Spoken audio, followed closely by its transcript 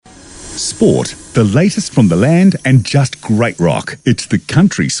Sport, the latest from the land and just great rock. It's the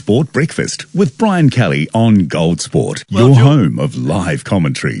Country Sport Breakfast with Brian Kelly on Gold Sport, your home of live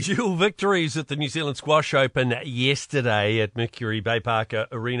commentary. Dual victories at the New Zealand Squash Open yesterday at Mercury Bay Park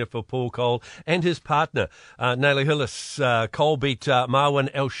Arena for Paul Cole and his partner, Naylor Hillis. Cole beat Marwan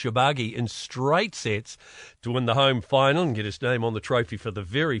El-Shabagi in straight sets to win the home final and get his name on the trophy for the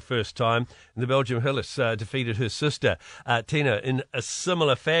very first time. And the Belgian Hillis defeated her sister, Tina, in a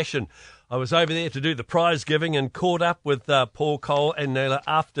similar fashion. I was over there to do the prize giving and caught up with Paul Cole and Naylor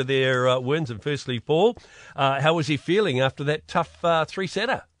after their wins. And firstly, Paul, how was he feeling after that tough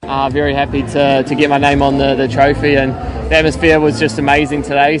three-setter? Very happy to get my name on the trophy, and the atmosphere was just amazing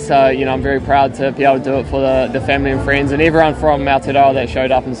today. So, I'm very proud to be able to do it for the family and friends and everyone from Aotearoa that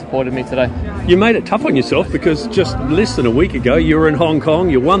showed up and supported me today. You made it tough on yourself because just less than a week ago you were in Hong Kong,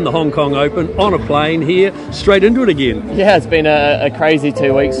 you won the Hong Kong Open on a plane here, straight into it again. Yeah, it's been a crazy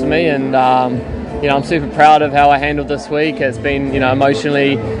 2 weeks for me, and I'm super proud of how I handled this week. It's been,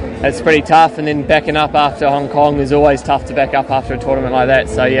 emotionally, it's pretty tough, and then backing up after Hong Kong is always tough to back up after a tournament like that.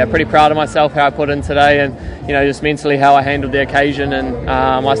 So yeah, pretty proud of myself how I put in today, and just mentally how I handled the occasion. And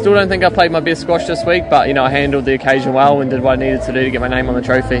I still don't think I played my best squash this week, but I handled the occasion well and did what I needed to do to get my name on the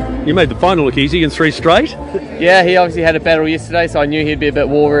trophy. You made the final look easy in 3 straight. Yeah, he obviously had a battle yesterday, so I knew he'd be a bit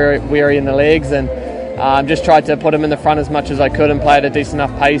weary in the legs, and just tried to put him in the front as much as I could and play at a decent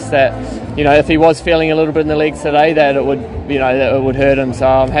enough pace that, if he was feeling a little bit in the legs today, that it would, that it would hurt him. So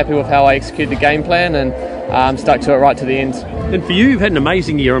I'm happy with how I executed the game plan and stuck to it right to the end. And for you, you've had an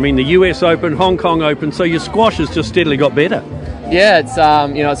amazing year. I mean, the US Open, Hong Kong Open, so your squash has just steadily got better. Yeah, it's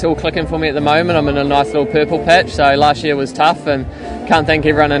it's all clicking for me at the moment. I'm in a nice little purple patch. So last year was tough, and can't thank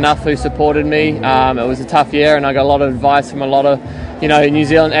everyone enough who supported me. It was a tough year, and I got a lot of advice from a lot of New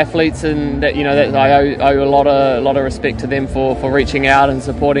Zealand athletes, and that that I owe a lot of respect to them for reaching out and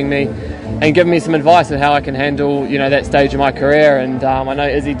supporting me and giving me some advice on how I can handle that stage of my career. And I know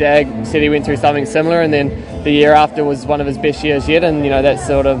Izzy Dag said he went through something similar, and then the year after was one of his best years yet, and that's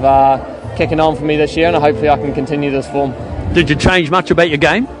sort of kicking on for me this year, and hopefully I can continue this form. Did you change much about your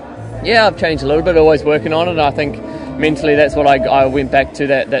game? Yeah, I've changed a little bit, always working on it, and I think mentally that's what I went back to,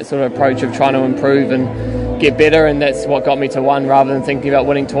 that sort of approach of trying to improve and get better, and that's what got me to one rather than thinking about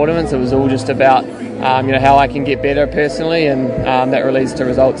winning tournaments. It was all just about how I can get better personally, and that leads to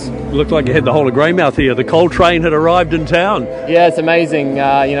results. It looked like you had the whole of Greymouth here. The coal train had arrived in town. Yeah, it's amazing.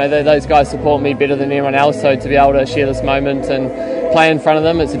 Those guys support me better than anyone else, so to be able to share this moment and play in front of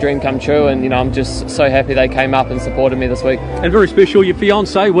them, it's a dream come true, and I'm just so happy they came up and supported me this week. And very special, your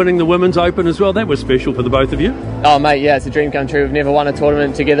fiancée winning the Women's Open as well. That was special for the both of you. Oh mate, yeah, it's a dream come true. We've never won a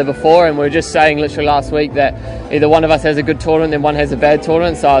tournament together before, and we were just saying literally last week that either one of us has a good tournament and one has a bad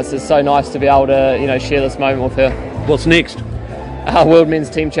tournament, so it's just so nice to be able to share this moment with her. What's next? World Men's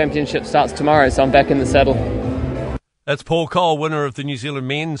Team Championship starts tomorrow, so I'm back in the saddle. That's Paul Cole, winner of the New Zealand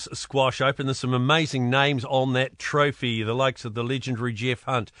Men's Squash Open. There's some amazing names on that trophy, the likes of the legendary Jeff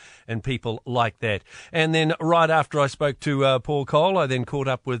Hunt and people like that. And then right after I spoke to Paul Cole, I then caught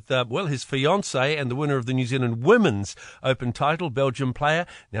up with, his fiancée and the winner of the New Zealand Women's Open title, Belgian player,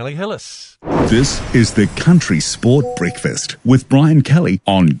 Naylor Hillis. This is the Country Sport Breakfast with Brian Kelly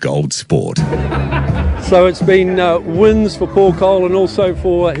on Gold Sport. So it's been wins for Paul Cole and also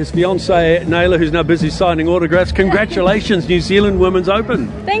for his fiancée, Naylor, who's now busy signing autographs. Congratulations, New Zealand Women's Open.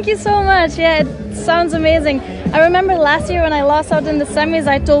 Thank you so much. Yeah, it sounds amazing. I remember last year when I lost out in the semis,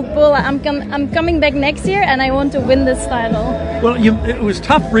 I told Paul I'm coming back next year and I want to win this title. Well, it was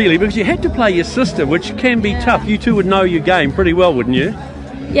tough really because you had to play your sister, which can be tough. You two would know your game pretty well, wouldn't you?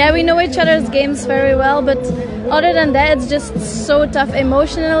 Yeah, we know each other's games very well, but other than that, it's just so tough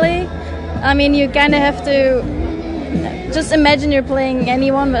emotionally. I mean, you kind of have to just imagine you're playing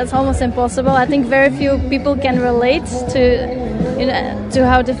anyone, but it's almost impossible. I think very few people can relate to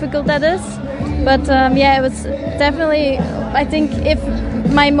how difficult that is. But it was definitely, I think,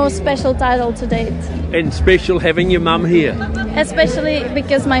 my most special title to date. And special having your mum here. Especially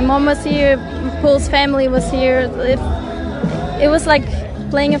because my mom was here, Paul's family was here. It was like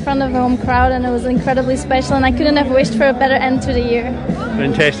playing in front of a home crowd, and it was incredibly special, and I couldn't have wished for a better end to the year.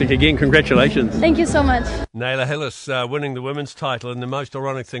 Fantastic. Again, congratulations. Thank you so much. Naylor Hillis winning the women's title, and the most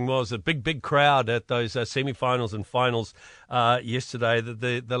ironic thing was a big crowd at those semi-finals and finals yesterday.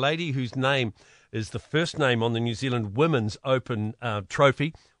 The lady whose name is the first name on the New Zealand Women's Open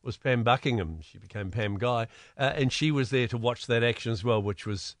trophy was Pam Buckingham. She became Pam Guy, and she was there to watch that action as well, which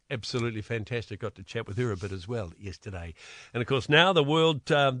was absolutely fantastic. Got to chat with her a bit as well yesterday. And, of course, now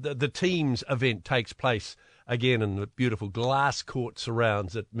the teams event takes place again in the beautiful glass court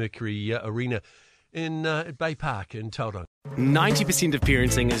surrounds at Mercury Arena in Bay Park in Tauranga. 90% of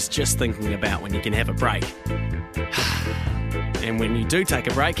parenting is just thinking about when you can have a break. And when you do take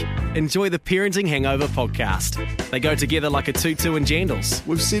a break, enjoy the Parenting Hangover podcast. They go together like a tutu and jandals.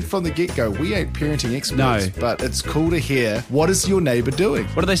 We've said from the get-go, we ain't parenting experts, but it's cool to hear, what is your neighbour doing?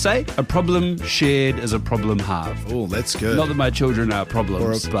 What do they say? A problem shared is a problem halved. Oh, that's good. Not that my children are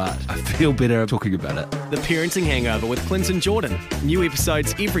problems, but I feel better talking about it. The Parenting Hangover with Clinton Jordan. New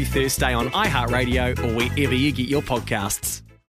episodes every Thursday on iHeartRadio or wherever you get your podcasts.